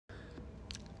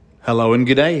Hello and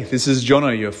g'day. This is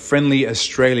Jono, your friendly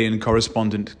Australian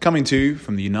correspondent, coming to you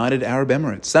from the United Arab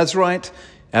Emirates. That's right,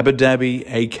 Abu Dhabi,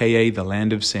 aka the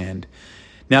Land of Sand.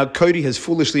 Now, Cody has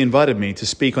foolishly invited me to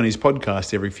speak on his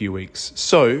podcast every few weeks.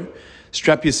 So,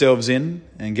 strap yourselves in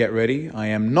and get ready. I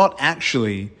am not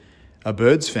actually a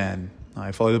Birds fan.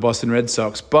 I follow the Boston Red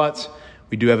Sox, but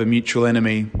we do have a mutual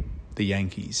enemy, the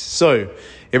Yankees. So,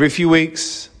 every few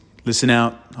weeks, listen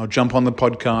out. I'll jump on the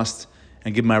podcast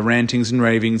and give my rantings and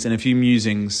ravings and a few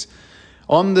musings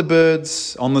on the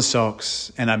Birds, on the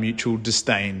Sox, and our mutual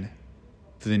disdain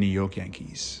for the New York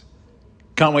Yankees.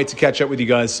 Can't wait to catch up with you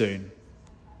guys soon.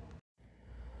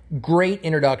 Great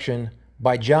introduction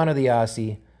by John of the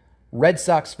Aussie, Red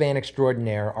Sox fan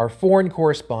extraordinaire, our foreign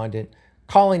correspondent,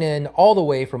 calling in all the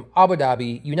way from Abu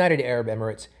Dhabi, United Arab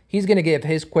Emirates. He's going to give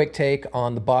his quick take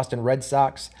on the Boston Red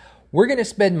Sox. We're going to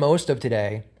spend most of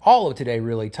today, all of today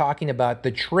really, talking about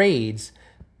the trades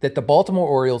that the Baltimore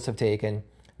Orioles have taken,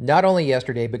 not only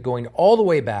yesterday, but going all the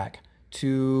way back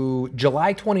to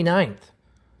July 29th,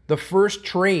 the first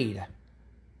trade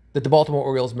that the Baltimore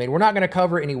Orioles made. We're not going to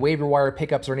cover any waiver wire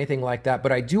pickups or anything like that,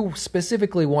 but I do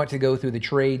specifically want to go through the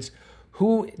trades.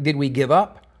 Who did we give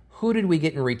up? Who did we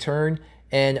get in return?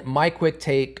 And my quick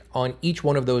take on each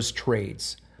one of those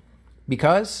trades.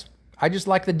 Because I just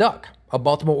like the duck, a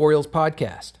Baltimore Orioles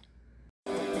podcast.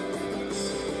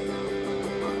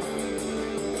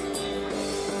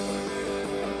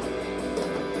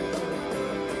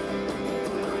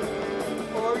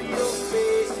 Orioles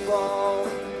baseball,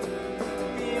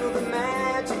 feel the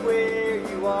magic where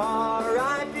you are.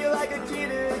 I feel like a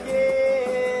kid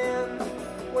again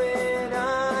when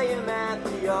I am at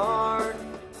the yard.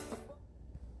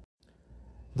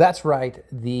 That's right.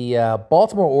 The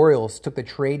Baltimore Orioles took the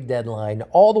trade deadline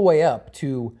all the way up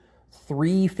to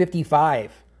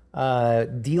 3:55,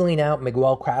 dealing out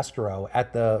Miguel Castro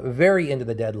at the very end of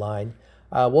the deadline.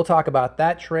 We'll talk about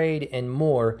that trade and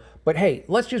more. But hey,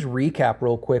 let's just recap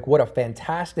real quick. What a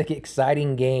fantastic,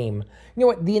 exciting game. You know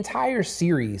what? The entire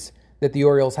series that the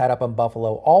Orioles had up in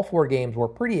Buffalo, all four games were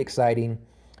pretty exciting.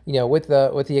 You know, with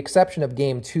the exception of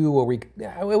Game 2, where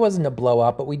it wasn't a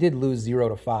blowout, but we did lose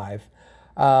 0-5.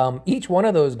 Each one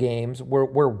of those games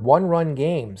were one-run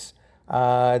games,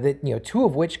 that, you know, two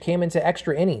of which came into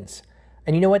extra innings.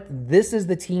 And you know what? This is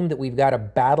the team that we've got to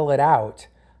battle it out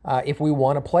if we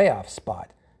want a playoff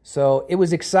spot. So it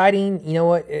was exciting. You know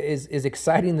what? As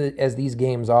exciting as these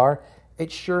games are,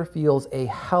 it sure feels a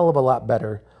hell of a lot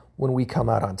better when we come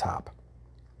out on top.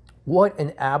 What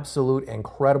an absolute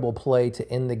incredible play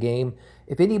to end the game.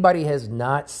 If anybody has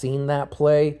not seen that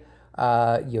play,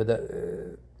 you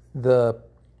know, the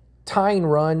tying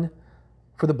run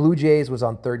for the Blue Jays was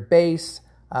on third base.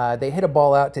 They hit a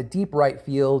ball out to deep right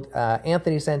field.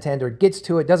 Anthony Santander gets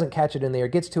to it, doesn't catch it in there,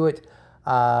 gets to it.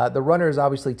 The runner is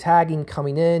obviously tagging,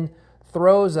 coming in,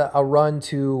 throws a run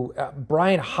to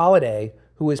Brian Holiday,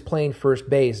 who is playing first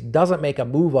base, doesn't make a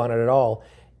move on it at all.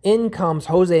 In comes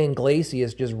Jose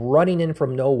Iglesias, just running in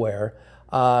from nowhere,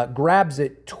 grabs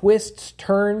it, twists,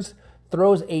 turns,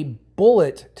 throws a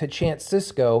bullet to Chance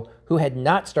Sisco, who had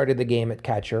not started the game at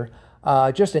catcher.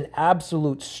 Just an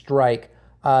absolute strike.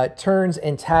 Turns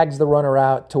and tags the runner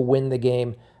out to win the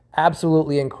game.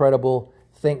 Absolutely incredible.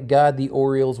 Thank God the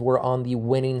Orioles were on the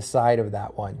winning side of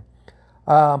that one.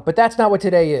 But that's not what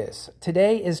today is.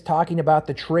 Today is talking about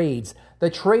the trades, the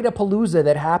trade-a-palooza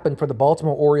that happened for the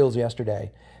Baltimore Orioles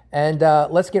yesterday. And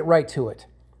let's get right to it.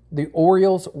 The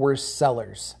Orioles were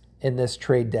sellers in this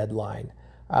trade deadline.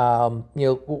 You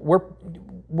know,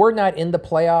 we're not in the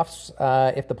playoffs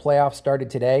if the playoffs started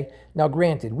today. Now,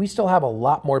 granted, we still have a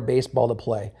lot more baseball to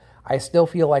play. I still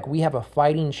feel like we have a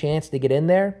fighting chance to get in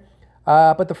there.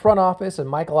 But the front office and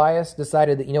Mike Elias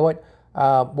decided that, you know what,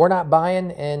 we're not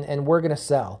buying and we're going to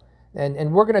sell.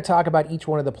 And we're going to talk about each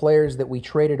one of the players that we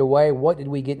traded away. What did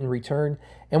we get in return?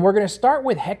 And we're going to start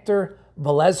with Hector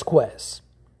Velázquez.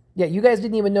 Yeah, you guys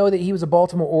didn't even know that he was a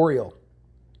Baltimore Oriole.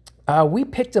 We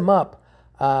picked him up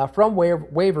from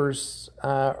waivers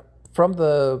from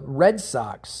the Red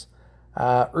Sox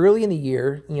early in the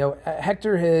year. You know,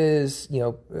 Hector has,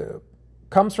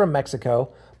 comes from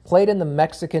Mexico, played in the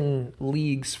Mexican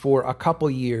leagues for a couple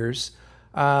years,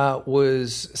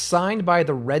 was signed by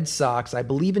the Red Sox, I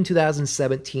believe in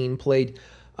 2017, played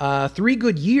 3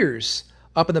 good years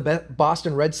up in the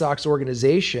Boston Red Sox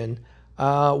organization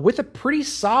with a pretty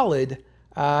solid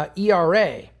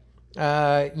ERA.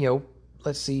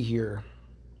 Let's see here.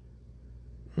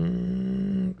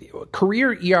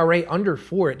 Career ERA under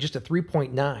 4 at just a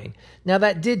 3.9. Now,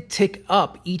 that did tick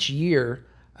up each year,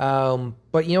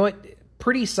 but you know what?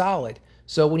 Pretty solid.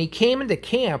 So when he came into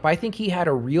camp, I think he had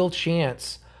a real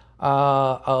chance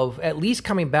of at least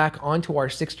coming back onto our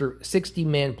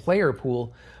 60-man player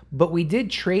pool, but we did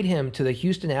trade him to the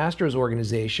Houston Astros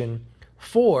organization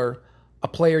for a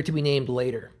player to be named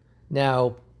later.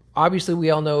 Now, obviously, we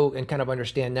all know and kind of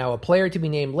understand now a player to be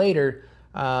named later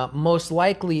most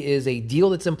likely is a deal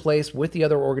that's in place with the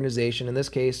other organization, in this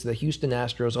case, the Houston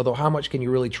Astros, although how much can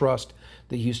you really trust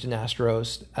the Houston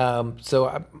Astros?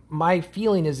 My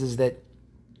feeling is that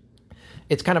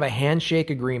it's kind of a handshake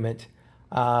agreement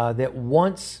that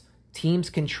once teams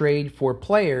can trade for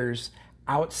players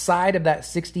outside of that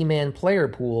 60-man player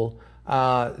pool,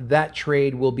 that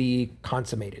trade will be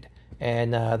consummated,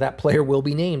 and that player will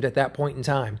be named at that point in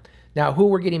time. Now, who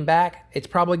we're getting back, it's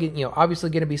probably obviously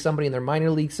going to be somebody in their minor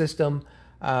league system.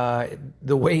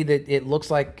 The way that it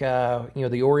looks like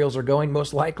the Orioles are going,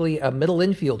 most likely a middle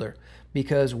infielder,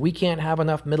 because we can't have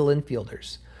enough middle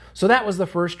infielders. So that was the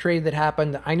first trade that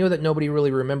happened. I know that nobody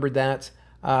really remembered that,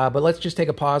 but let's just take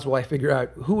a pause while I figure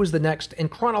out who was the next in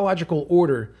chronological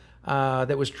order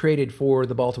that was traded for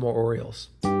the Baltimore Orioles.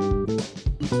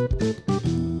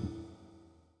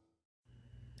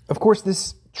 Of course,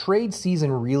 this trade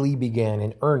season really began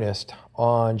in earnest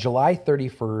on July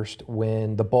 31st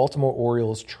when the Baltimore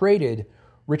Orioles traded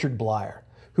Richard Bleier,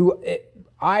 who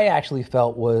I actually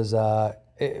felt was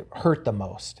hurt the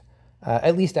most,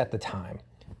 at least at the time,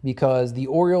 because the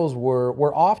Orioles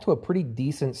were off to a pretty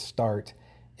decent start,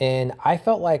 and I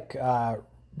felt like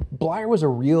Bleier was a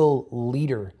real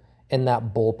leader in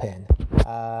that bullpen.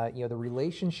 The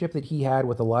relationship that he had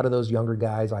with a lot of those younger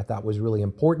guys I thought was really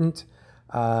important.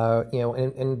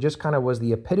 And just kind of was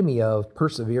the epitome of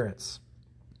perseverance.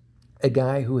 A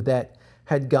guy that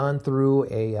had gone through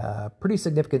a pretty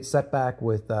significant setback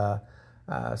with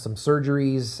some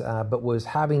surgeries, but was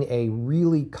having a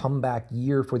really comeback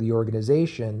year for the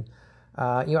organization.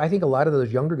 I think a lot of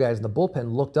those younger guys in the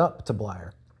bullpen looked up to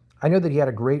Bleier. I know that he had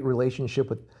a great relationship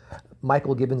with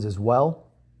Michael Gibbons as well,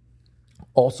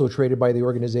 also traded by the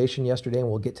organization yesterday, and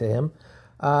we'll get to him.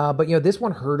 But this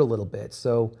one hurt a little bit,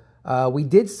 so we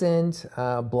did send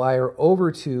Bleier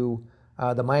over to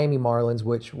the Miami Marlins,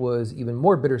 which was even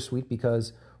more bittersweet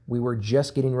because we were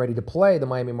just getting ready to play the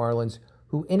Miami Marlins,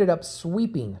 who ended up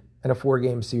sweeping in a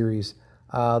 4-game series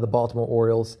the Baltimore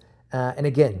Orioles. And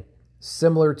again,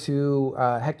 similar to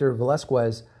Hector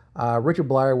Velasquez, Richard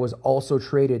Bleier was also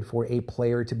traded for a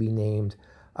player to be named.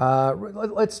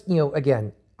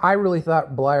 Again, I really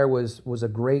thought Bleier was a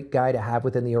great guy to have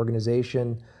within the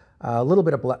organization. A little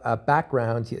bit of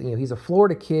background, he's a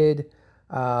Florida kid,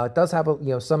 does have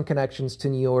some connections to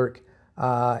New York,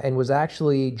 and was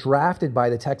actually drafted by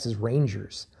the Texas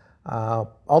Rangers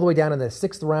all the way down in the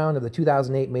 6th round of the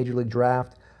 2008 Major League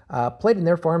Draft. Played in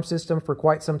their farm system for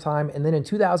quite some time, and then in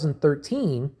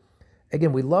 2013,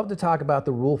 again, we love to talk about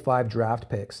the Rule 5 draft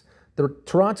picks. The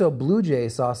Toronto Blue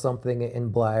Jays saw something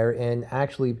in Bleier and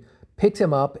actually picked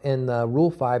him up in the Rule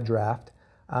 5 draft.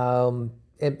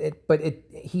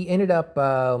 He ended up,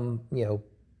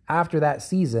 after that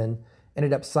season,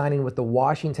 ended up signing with the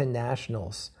Washington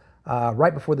Nationals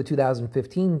right before the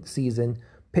 2015 season,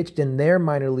 pitched in their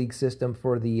minor league system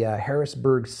for the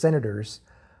Harrisburg Senators.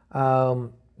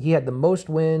 He had the most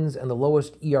wins and the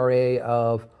lowest ERA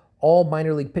of all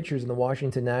minor league pitchers in the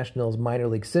Washington Nationals minor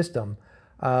league system.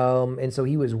 And so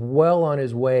he was well on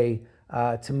his way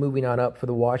to moving on up for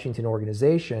the Washington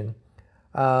organization.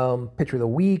 Pitcher of the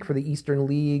week for the Eastern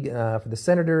League for the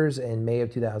Senators in May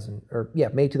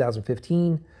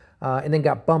 2015, and then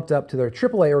got bumped up to their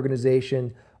AAA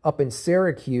organization up in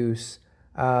Syracuse,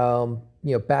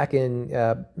 back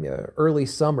in early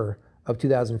summer of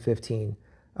 2015.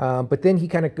 But then he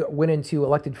kind of went into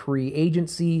elected free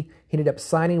agency. He ended up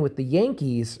signing with the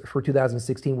Yankees for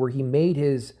 2016, where he made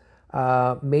his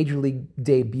major league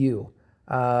debut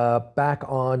back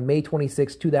on May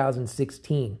 26,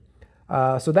 2016.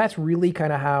 So that's really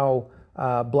kind of how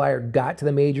Bleier got to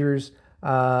the majors.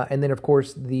 And then, of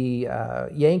course, the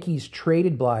Yankees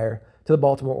traded Bleier to the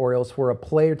Baltimore Orioles for a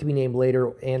player to be named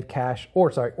later and cash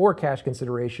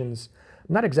considerations.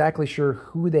 I'm not exactly sure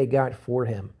who they got for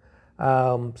him.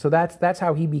 So that's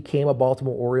how he became a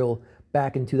Baltimore Oriole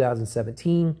back in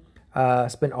 2017.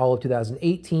 Spent all of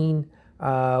 2018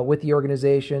 with the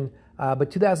organization.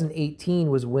 But 2018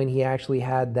 was when he actually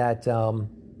had that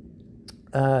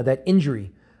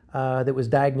injury that was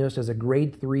diagnosed as a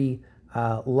grade 3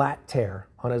 lat tear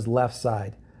on his left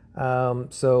side.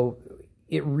 So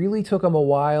it really took him a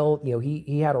while.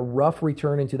 He had a rough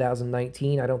return in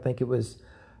 2019. I don't think it was,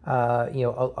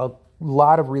 a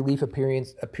lot of relief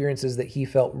appearances that he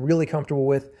felt really comfortable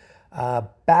with.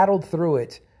 Battled through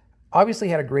it. Obviously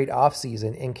had a great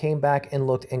offseason and came back and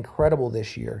looked incredible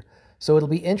this year. So it'll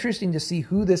be interesting to see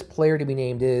who this player to be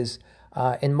named is.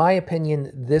 In my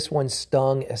opinion, this one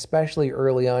stung, especially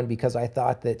early on, because I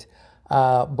thought that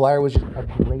Blair was just a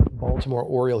great Baltimore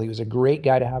Oriole. He was a great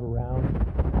guy to have around.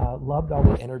 Loved all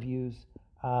the interviews,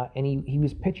 and he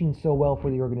was pitching so well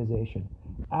for the organization.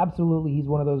 Absolutely, he's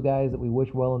one of those guys that we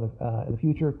wish well in the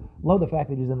future. Love the fact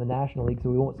that he's in the National League,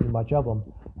 so we won't see much of him,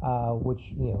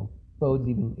 which bodes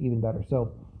even better.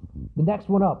 So the next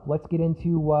one up, let's get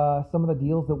into some of the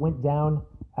deals that went down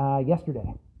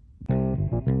yesterday.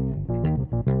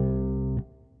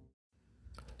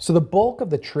 So the bulk of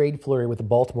the trade flurry with the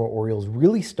Baltimore Orioles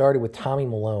really started with Tommy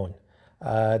Milone.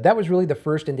 That was really the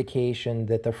first indication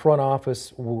that the front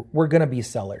office were going to be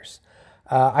sellers.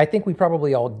 I think we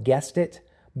probably all guessed it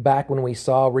back when we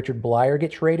saw Richard Bleier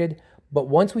get traded, but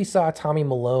once we saw Tommy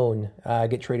Milone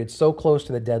get traded so close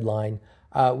to the deadline,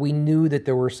 we knew that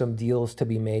there were some deals to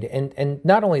be made. And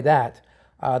not only that,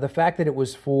 the fact that it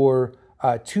was for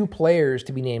two players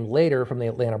to be named later from the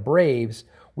Atlanta Braves,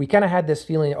 we kind of had this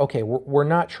feeling, okay, we're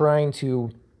not trying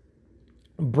to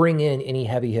bring in any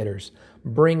heavy hitters,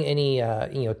 bring any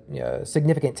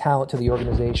significant talent to the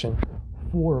organization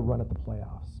for a run at the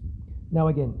playoffs. Now,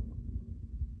 again,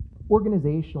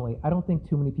 organizationally, I don't think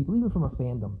too many people, even from a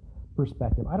fandom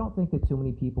perspective, I don't think that too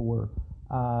many people were.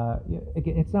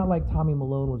 Again, it's not like Tommy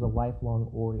Milone was a lifelong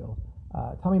Oriole.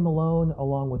 Tommy Milone,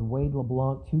 along with Wade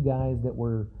LeBlanc, two guys that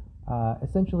were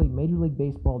essentially Major League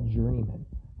Baseball journeymen,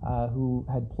 who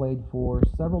had played for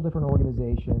several different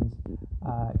organizations,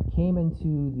 came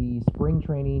into the spring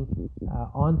training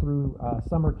on through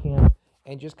summer camp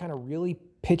and just kind of really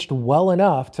pitched well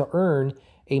enough to earn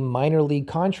a minor league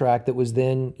contract that was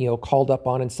then called up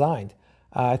on and signed.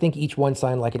 I think each one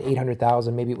signed like an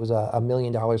 $800,000, maybe it was $1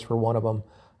 million for one of them,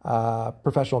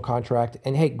 professional contract.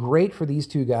 And hey, great for these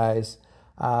two guys,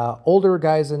 older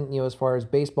guys in as far as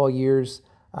baseball years.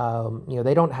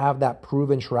 They don't have that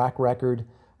proven track record.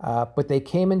 But they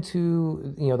came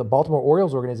into the Baltimore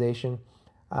Orioles organization.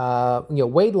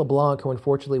 Wade LeBlanc, who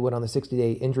unfortunately went on the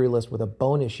 60-day injury list with a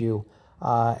bone issue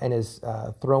and his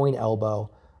throwing elbow,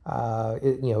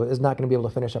 is not going to be able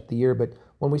to finish up the year. But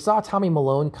when we saw Tommy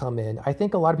Milone come in, I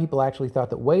think a lot of people actually thought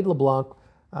that Wade LeBlanc,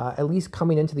 at least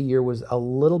coming into the year, was a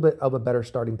little bit of a better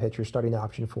starting pitcher, starting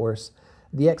option for us.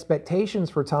 The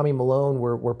expectations for Tommy Milone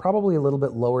were probably a little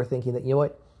bit lower, thinking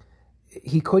that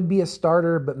he could be a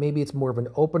starter, but maybe it's more of an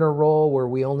opener role where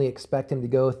we only expect him to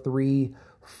go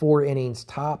 3-4 innings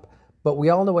top. But we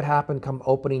all know what happened come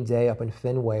opening day up in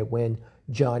Fenway when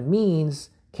John Means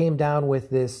came down with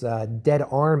this dead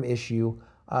arm issue,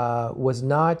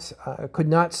 could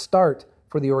not start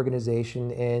for the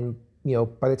organization. And,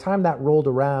 by the time that rolled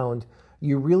around,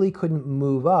 you really couldn't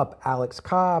move up Alex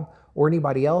Cobb or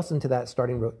anybody else into that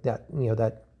starting,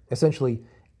 that essentially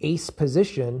ace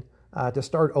position to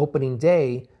start opening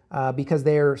day because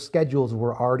their schedules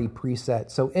were already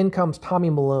preset. So in comes Tommy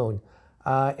Milone.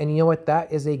 And you know what?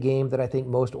 That is a game that I think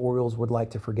most Orioles would like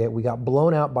to forget. We got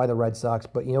blown out by the Red Sox,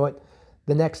 but you know what?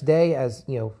 The next day, as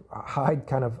Hyde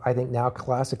kind of, I think now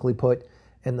classically put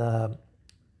in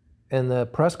the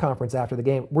press conference after the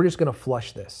game, we're just going to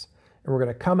flush this. And we're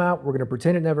going to come out, we're going to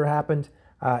pretend it never happened,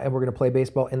 and we're going to play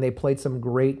baseball. And they played some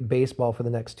great baseball for the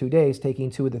next 2 days, taking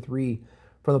 2 of the 3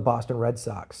 from the Boston Red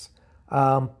Sox.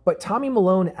 But Tommy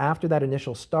Milone, after that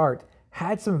initial start,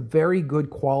 had some very good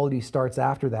quality starts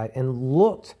after that and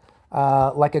looked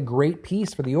like a great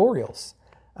piece for the Orioles.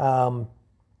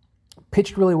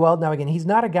 Pitched really well. Now, again, he's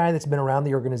not a guy that's been around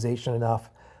the organization enough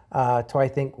to, I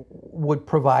think, would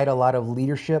provide a lot of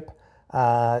leadership,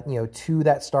 to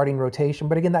that starting rotation.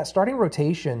 But again, that starting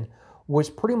rotation was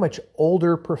pretty much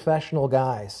older professional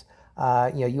guys.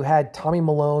 You had Tommy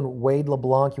Milone, Wade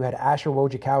LeBlanc, you had Asher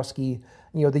Wojciechowski.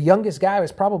 The youngest guy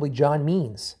was probably John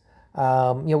Means.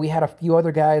 We had a few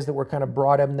other guys that were kind of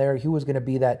brought in there. He was going to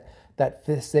be that 5th,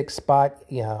 6th spot.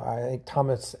 I think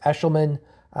Thomas Eshelman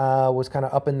was kind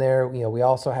of up in there. We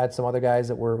also had some other guys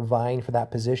that were vying for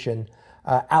that position.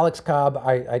 Alex Cobb,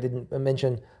 I didn't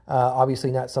mention,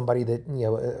 obviously not somebody that,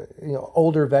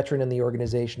 older veteran in the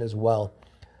organization as well.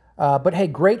 But hey,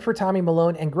 great for Tommy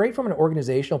Milone and great from an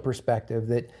organizational perspective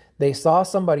that they saw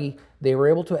somebody, they were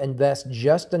able to invest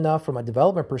just enough from a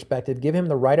development perspective, give him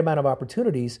the right amount of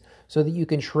opportunities so that you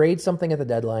can trade something at the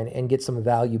deadline and get some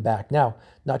value back. Now,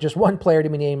 not just one player to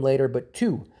be named later, but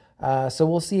 2. So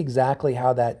we'll see exactly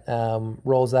how that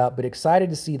rolls out, but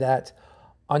excited to see that.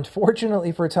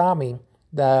 Unfortunately for Tommy,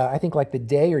 I think like the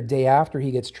day or day after he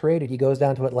gets traded, he goes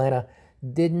down to Atlanta,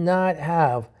 did not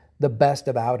have the best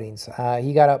of outings.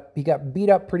 He got beat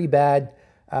up pretty bad.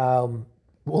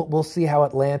 We'll see how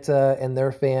Atlanta and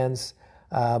their fans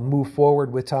move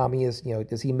forward with Tommy.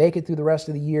 Does he make it through the rest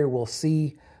of the year? We'll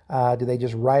see. Do they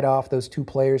just write off those 2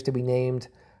 players to be named?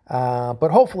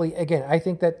 But hopefully, again, I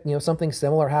think that something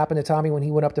similar happened to Tommy when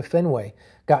he went up to Fenway,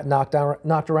 got knocked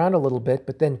around a little bit,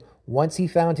 but then once he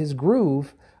found his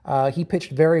groove, he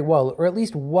pitched very well, or at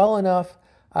least well enough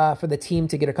for the team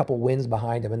to get a couple wins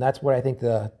behind him, and that's what I think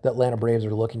the Atlanta Braves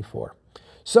are looking for.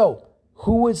 So,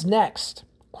 who was next,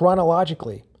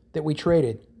 chronologically, that we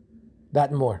traded? That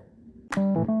and more.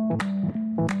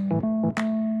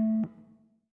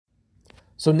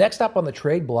 So next up on the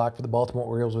trade block for the Baltimore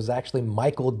Orioles was actually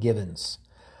Mychal Givens.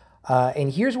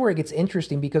 And here's where it gets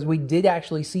interesting, because we did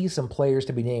actually see some players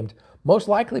to be named, most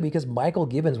likely because Mychal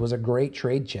Givens was a great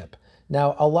trade chip.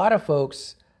 Now, a lot of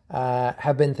folks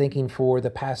have been thinking for the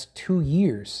past 2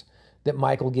 years that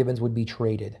Mychal Givens would be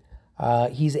traded.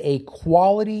 He's a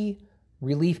quality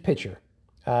relief pitcher.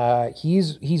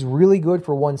 He's really good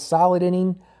for 1 solid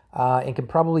inning and can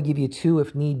probably give you 2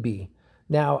 if need be.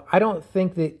 Now, I don't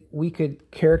think that we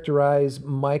could characterize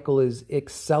Mychal as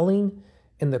excelling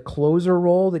in the closer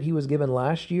role that he was given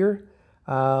last year,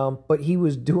 but he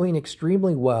was doing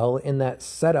extremely well in that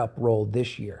setup role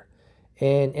this year.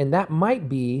 And that might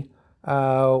be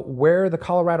where the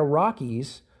Colorado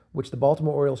Rockies, which the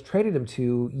Baltimore Orioles traded him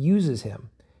to, uses him,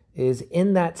 is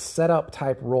in that setup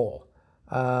type role.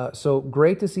 So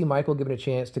great to see Mychal given a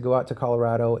chance to go out to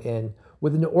Colorado and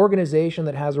with an organization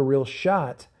that has a real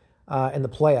shot in the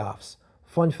playoffs.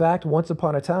 Fun fact, once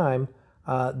upon a time,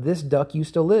 this Duck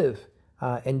used to live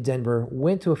in Denver,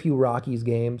 went to a few Rockies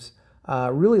games,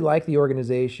 really liked the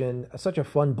organization, such a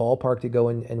fun ballpark to go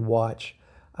and watch.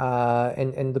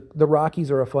 And the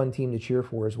Rockies are a fun team to cheer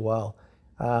for as well.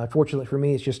 Fortunately for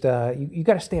me, it's just you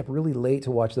got to stay up really late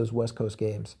to watch those West Coast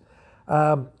games.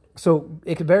 So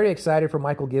very excited for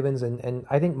Mychal Givens, and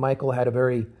I think Mychal had a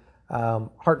very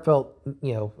heartfelt,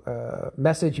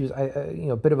 message. He was,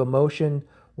 a bit of emotion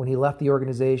when he left the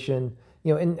organization.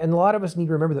 And a lot of us need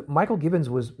to remember that Mychal Givens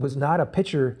was not a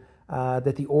pitcher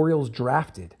that the Orioles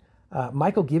drafted.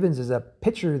 Mychal Givens is a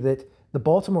pitcher that the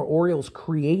Baltimore Orioles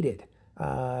created.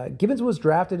 Givens was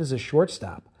drafted as a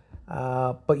shortstop,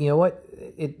 but you know what?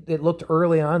 It looked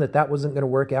early on that wasn't going to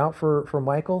work out for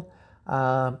Mychal.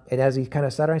 And as he kind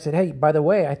of sat there, I said, "Hey, by the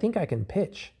way, I think I can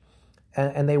pitch,"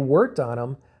 and they worked on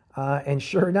him. And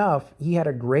sure enough, he had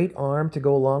a great arm to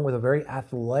go along with a very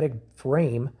athletic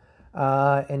frame,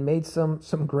 and made some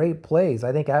great plays.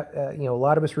 I think a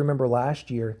lot of us remember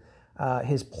last year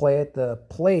his play at the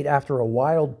plate after a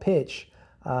wild pitch,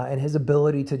 and his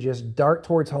ability to just dart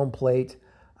towards home plate,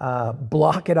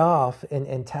 block it off,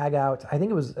 and tag out. I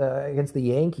think it was against the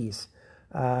Yankees,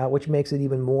 which makes it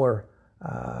even more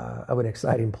of an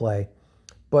exciting play.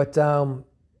 But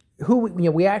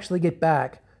we actually get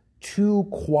back 2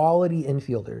 quality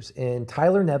infielders in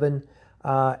Tyler Nevin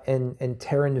and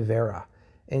Terrin Vera.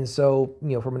 And so,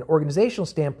 from an organizational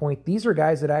standpoint, these are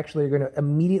guys that actually are going to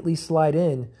immediately slide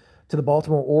in to the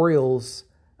Baltimore Orioles,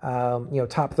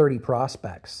 top 30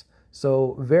 prospects.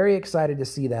 So very excited to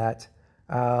see that.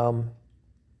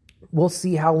 We'll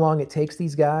see how long it takes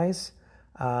these guys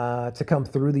to come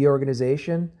through the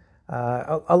organization.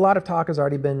 A lot of talk has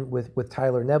already been with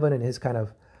Tyler Nevin and his kind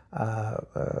of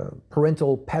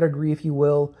parental pedigree, if you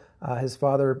will. His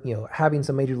father, having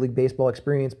some Major League Baseball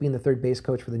experience, being the third base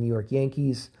coach for the New York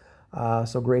Yankees.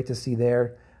 So great to see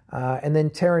there. And then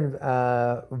Terrin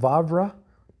Vavra,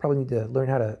 probably need to learn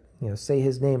how to say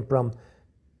his name, from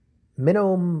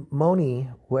Menominee,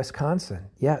 Wisconsin.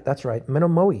 Yeah, that's right,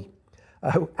 Menominee.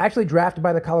 Actually drafted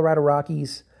by the Colorado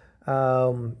Rockies,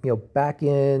 back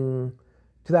in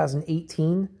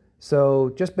 2018.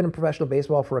 So just been in professional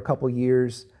baseball for a couple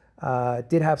years.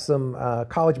 Did have some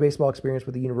college baseball experience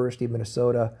with the University of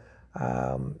Minnesota.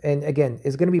 And again,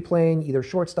 is going to be playing either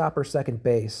shortstop or second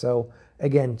base. So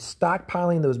again,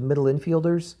 stockpiling those middle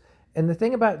infielders. And the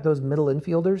thing about those middle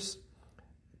infielders,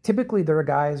 typically they're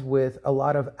guys with a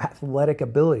lot of athletic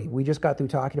ability. We just got through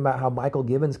talking about how Mychal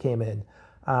Givens came in,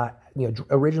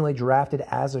 originally drafted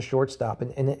as a shortstop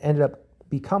and ended up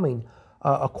becoming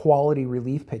a quality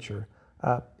relief pitcher.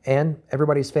 And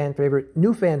everybody's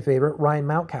new fan favorite, Ryan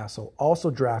Mountcastle, also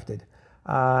drafted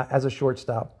as a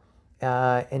shortstop,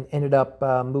 and ended up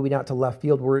moving out to left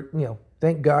field where,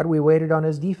 thank God we waited on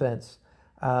his defense.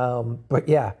 But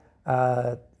yeah,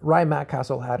 Ryan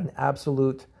Mountcastle had an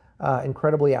absolute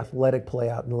incredibly athletic play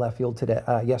out in left field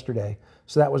yesterday.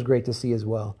 So that was great to see as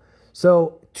well.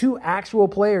 So 2 actual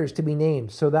players to be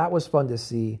named. So that was fun to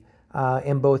see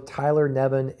in both Tyler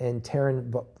Nevin and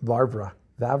Terrin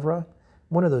Vavra.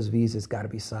 One of those V's has got to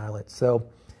be silent. So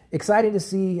exciting to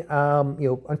see.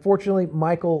 Unfortunately,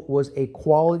 Mychal was a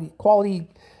quality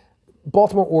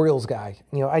Baltimore Orioles guy.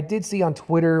 I did see on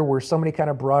Twitter where somebody kind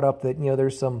of brought up that,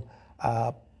 there's some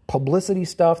publicity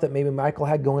stuff that maybe Michael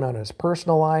had going on in his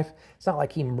personal life. It's not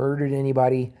like he murdered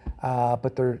anybody,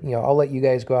 but I'll let you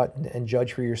guys go out and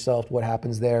judge for yourself what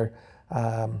happens there.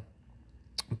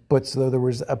 But so there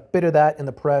was a bit of that in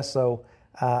the press. So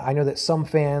I know that some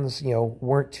fans,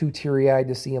 weren't too teary-eyed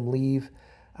to see him leave.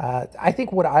 I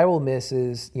think what I will miss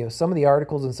is, some of the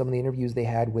articles and some of the interviews they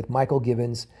had with Michael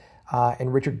Givens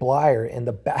and Richard Bleier, and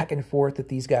the back and forth that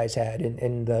these guys had,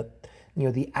 and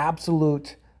the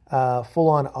absolute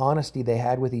full-on honesty they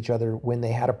had with each other when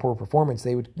they had a poor performance.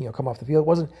 They would come off the field. It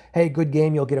wasn't, hey, good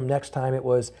game, you'll get him next time. It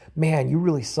was, man, you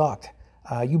really sucked.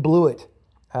 You blew it.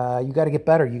 You got to get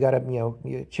better. You got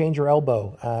to change your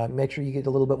elbow. Make sure you get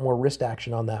a little bit more wrist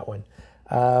action on that one.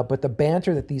 But the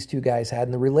banter that these two guys had,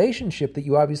 and the relationship that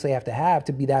you obviously have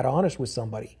to be that honest with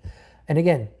somebody. And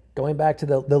again, going back to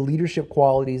the leadership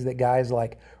qualities that guys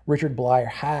like Richard Bleier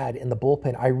had in the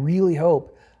bullpen, I really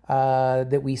hope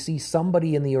that we see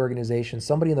somebody in the organization,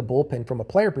 somebody in the bullpen from a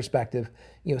player perspective,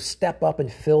 step up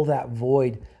and fill that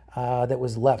void that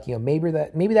was left. Maybe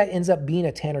that ends up being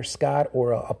a Tanner Scott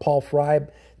or a Paul Fry,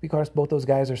 because both those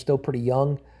guys are still pretty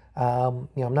young. I'm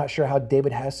not sure how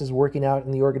David Hess is working out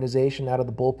in the organization out of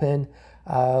the bullpen.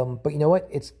 But you know what?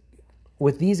 It's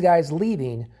with these guys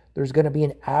leaving, there's going to be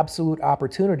an absolute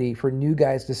opportunity for new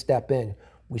guys to step in.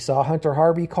 We saw Hunter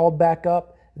Harvey called back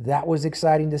up. That was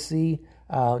exciting to see.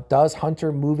 Does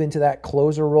Hunter move into that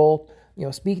closer role?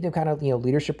 Speaking of kind of,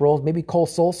 leadership roles, maybe Cole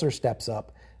Sulser steps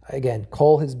up. Again,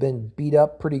 Cole has been beat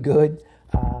up pretty good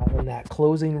in that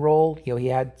closing role. He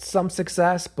had some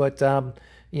success, but,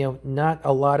 not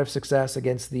a lot of success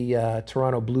against the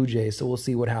Toronto Blue Jays. So we'll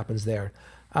see what happens there.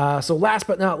 So last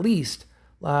but not least,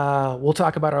 we'll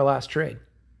talk about our last trade.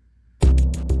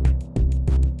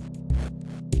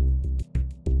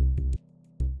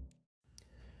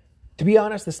 To be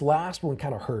honest, this last one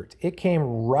kind of hurt. It came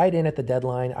right in at the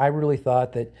deadline. I really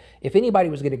thought that if anybody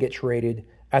was going to get traded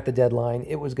at the deadline,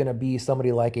 it was going to be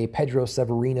somebody like a Pedro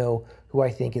Severino, who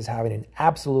I think is having an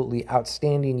absolutely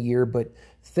outstanding year. But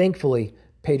thankfully,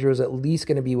 Pedro's at least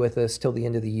going to be with us till the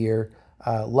end of the year.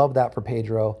 Love that for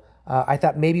Pedro. I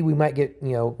thought maybe we might get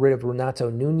rid of Renato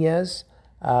Nunez.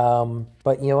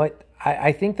 But you know what?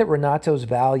 I think that Renato's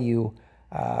value,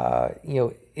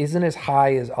 isn't as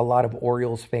high as a lot of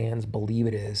Orioles fans believe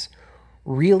it is.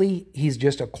 Really, he's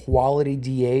just a quality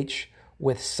DH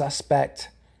with suspect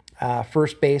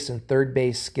first base and third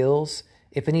base skills.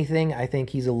 If anything, I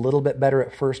think he's a little bit better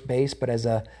at first base, but as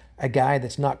a guy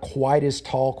that's not quite as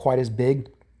tall, quite as big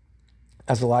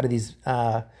as a lot of these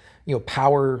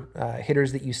power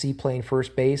hitters that you see playing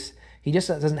first base, he just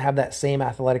doesn't have that same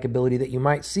athletic ability that you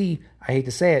might see, I hate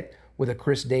to say it, with a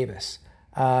Chris Davis.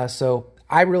 So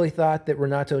I really thought that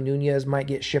Renato Nunez might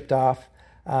get shipped off.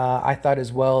 I thought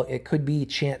as well it could be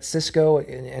Chance Sisco.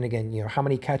 And again, how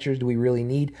many catchers do we really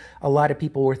need? A lot of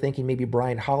people were thinking maybe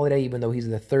Brian Holiday, even though he's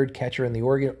the third catcher in the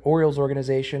Orioles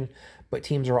organization. But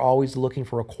teams are always looking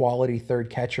for a quality third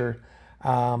catcher.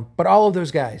 But all of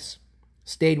those guys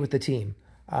stayed with the team.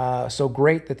 So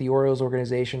great that the Orioles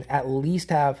organization at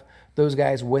least have those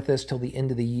guys with us till the end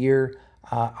of the year.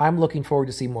 I'm looking forward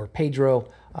to see more Pedro.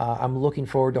 I'm looking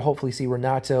forward to hopefully see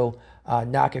Renato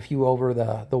knock a few over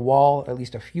the wall, at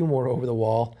least a few more over the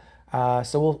wall.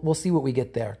 So we'll see what we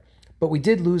get there. But we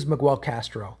did lose Miguel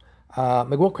Castro.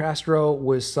 Miguel Castro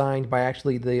was signed by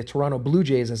actually the Toronto Blue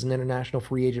Jays as an international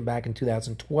free agent back in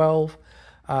 2012.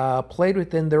 Played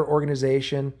within their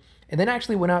organization, and then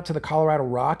actually went out to the Colorado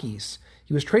Rockies.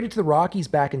 He was traded to the Rockies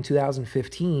back in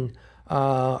 2015,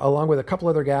 along with a couple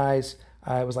other guys.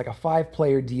 It was like a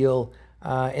 5-player deal.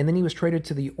 And then he was traded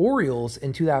to the Orioles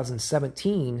in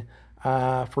 2017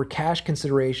 for cash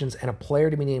considerations and a player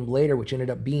to be named later, which ended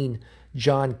up being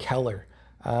John Keller.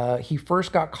 He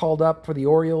first got called up for the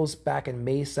Orioles back in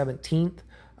May 17th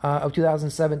of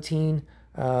 2017,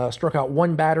 struck out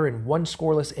one batter in one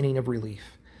scoreless inning of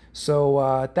relief.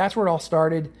 So that's where it all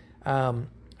started.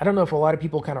 I don't know if a lot of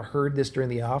people kind of heard this during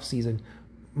the offseason.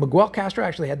 Miguel Castro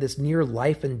actually had this near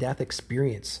life and death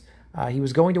experience. He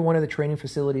was going to one of the training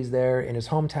facilities there in his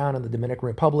hometown in the Dominican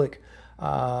Republic.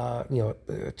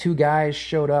 Two guys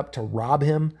showed up to rob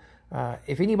him.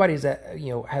 If anybody's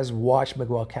has watched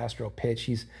Miguel Castro pitch,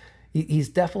 he's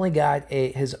definitely got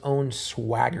his own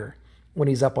swagger when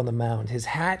he's up on the mound. His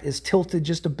hat is tilted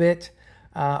just a bit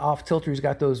off kilter. He's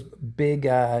got those big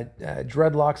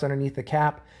dreadlocks underneath the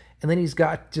cap, and then he's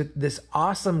got this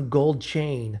awesome gold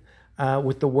chain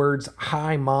with the words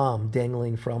 "Hi, Mom"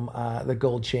 dangling from the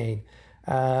gold chain.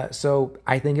 So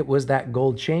I think it was that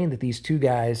gold chain that these two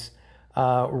guys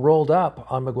rolled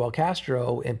up on Miguel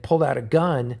Castro and pulled out a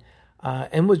gun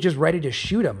and was just ready to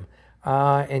shoot him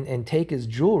and take his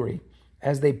jewelry.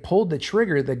 As they pulled the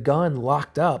trigger, the gun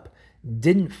locked up,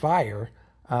 didn't fire.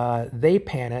 They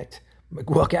panicked.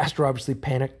 Miguel Castro obviously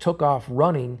panicked, took off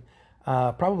running,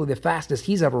 probably the fastest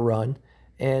he's ever run,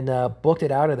 and booked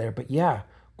it out of there. But yeah,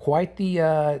 quite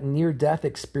the near-death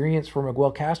experience for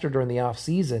Miguel Castro during the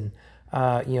offseason.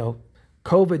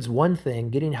 COVID's one thing,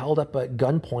 getting held up at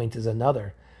gunpoint is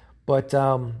another. But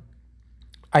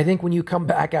I think when you come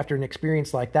back after an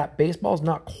experience like that, baseball's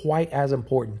not quite as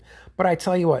important. But I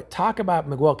tell you what, talk about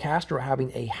Miguel Castro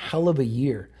having a hell of a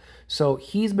year. So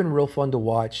he's been real fun to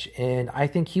watch, and I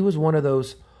think he was one of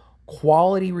those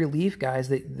quality relief guys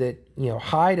that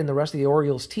Hyde and the rest of the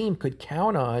Orioles team could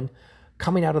count on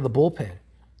coming out of the bullpen.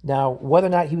 Now, whether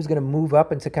or not he was going to move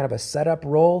up into kind of a setup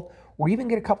role or even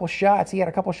get a couple shots, he had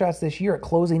a couple shots this year at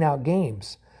closing out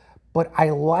games. But I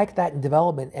like that in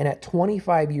development, and at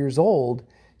 25 years old,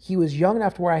 he was young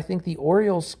enough to where I think the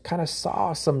Orioles kind of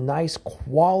saw some nice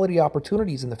quality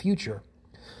opportunities in the future.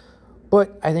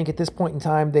 But I think at this point in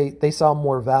time, they saw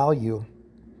more value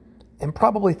and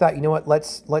probably thought, you know what,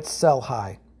 let's sell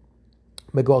high.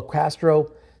 Miguel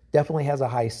Castro definitely has a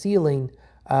high ceiling,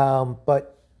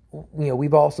 but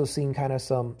we've also seen kind of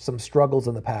some struggles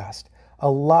in the past. A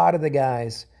lot of the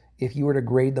guys, if you were to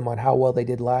grade them on how well they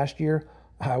did last year,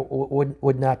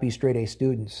 would not be straight A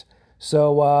students.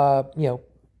 So,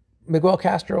 Miguel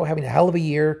Castro having a hell of a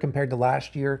year compared to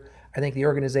last year. I think the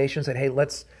organization said, hey,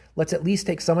 let's at least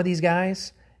take some of these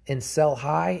guys and sell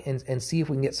high and see if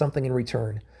we can get something in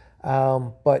return.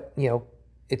 But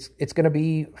it's going to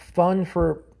be fun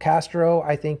for Castro.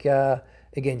 I think,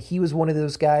 again, he was one of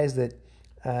those guys that,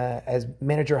 as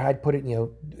manager Hyde put it,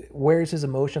 wears his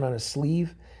emotion on his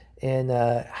sleeve and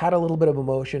had a little bit of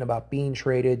emotion about being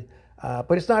traded.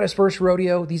 But it's not his first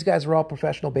rodeo. These guys are all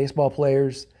professional baseball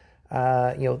players.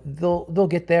 They'll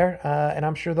get there, and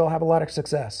I'm sure they'll have a lot of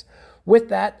success. With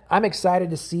that, I'm excited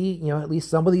to see, at least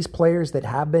some of these players that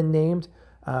have been named,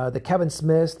 the Kevin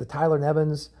Smiths, the Tyler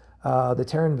Nevins, the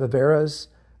Terran Viveras,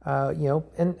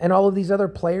 and all of these other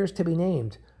players to be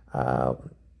named.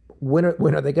 When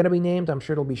are they going to be named? I'm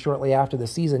sure it'll be shortly after the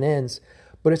season ends,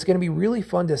 but it's going to be really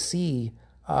fun to see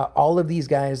all of these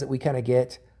guys that we kind of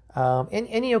get,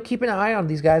 and keep an eye on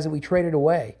these guys that we traded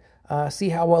away. See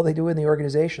how well they do in the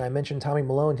organization. I mentioned Tommy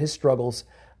Malone, his struggles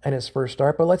in his first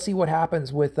start, but let's see what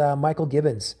happens with Michael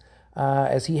Gibbons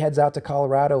as he heads out to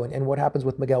Colorado, and what happens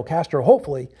with Miguel Castro.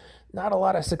 Hopefully, not a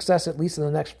lot of success, at least in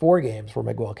the next 4 games for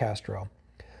Miguel Castro.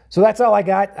 So that's all I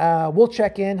got. We'll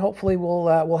check in. Hopefully,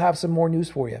 we'll have some more news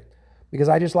for you, because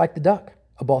I just like the Duck,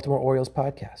 a Baltimore Orioles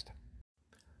podcast.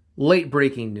 Late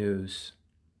breaking news.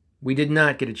 We did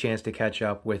not get a chance to catch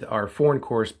up with our foreign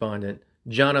correspondent,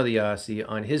 John Odiasi,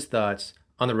 on his thoughts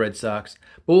on the Red Sox,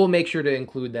 but we'll make sure to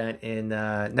include that in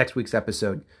next week's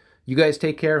episode. You guys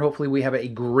take care. Hopefully we have a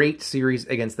great series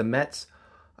against the Mets.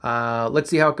 Let's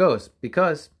see how it goes,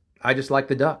 because I just like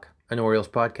the Duck, an Orioles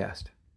podcast.